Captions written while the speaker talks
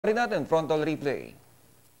Rin natin, frontal replay.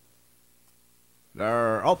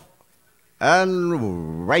 They're off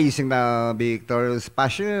and racing now, Victorious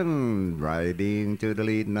Passion, riding to the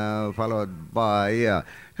lead now, followed by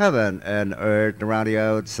Heaven and Earth around the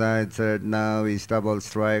outside. Third now is Double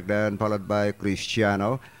Strike, then followed by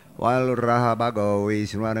Cristiano, while Rahabago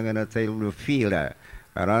is running in a tail fielder.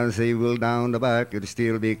 And as he will down the back, it's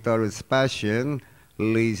still Victorious Passion.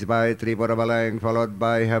 Leads by 3/4 of a length, followed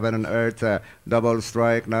by Heaven and Earth. Double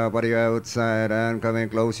Strike now by the outside and coming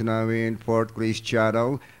close now in fourth,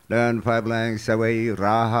 Cristiano. Then 5 lengths away,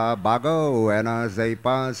 Rahabago. And as they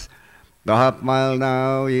pass the half mile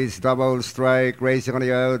now is Double Strike racing on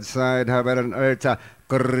the outside, Heaven and Earth.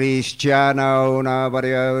 Cristiano now by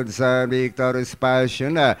the outside, Victorious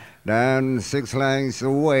Passion. Then 6 lengths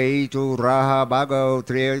away to Rahabago,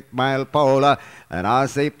 3-mile pole. And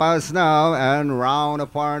as they pass now and round a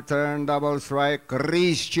far turn, Double Strike,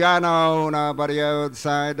 Cristiano now by the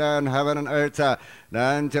outside, and Heaven and Earth.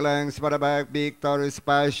 Then 2 lengths by the back, Victorious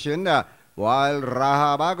Passion. While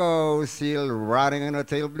Rahabago still running in the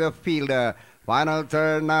tail of the field. Final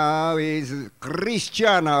turn now is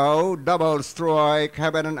Cristiano, Double Strike,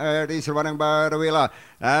 Heaven and Earth is running by the wheel,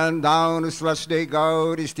 and down the stretch they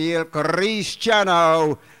go, it is still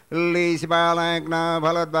Cristiano, leads by a length now,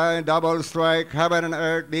 followed by Double Strike, Heaven and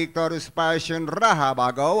Earth, Victorious Passion,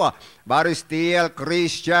 Rahabago, but it's still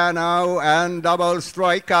Cristiano and Double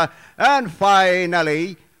Strike, and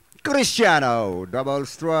finally, Cristiano, Double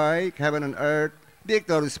Strike, Heaven and Earth,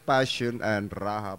 Victorious Passion, and Rahabago.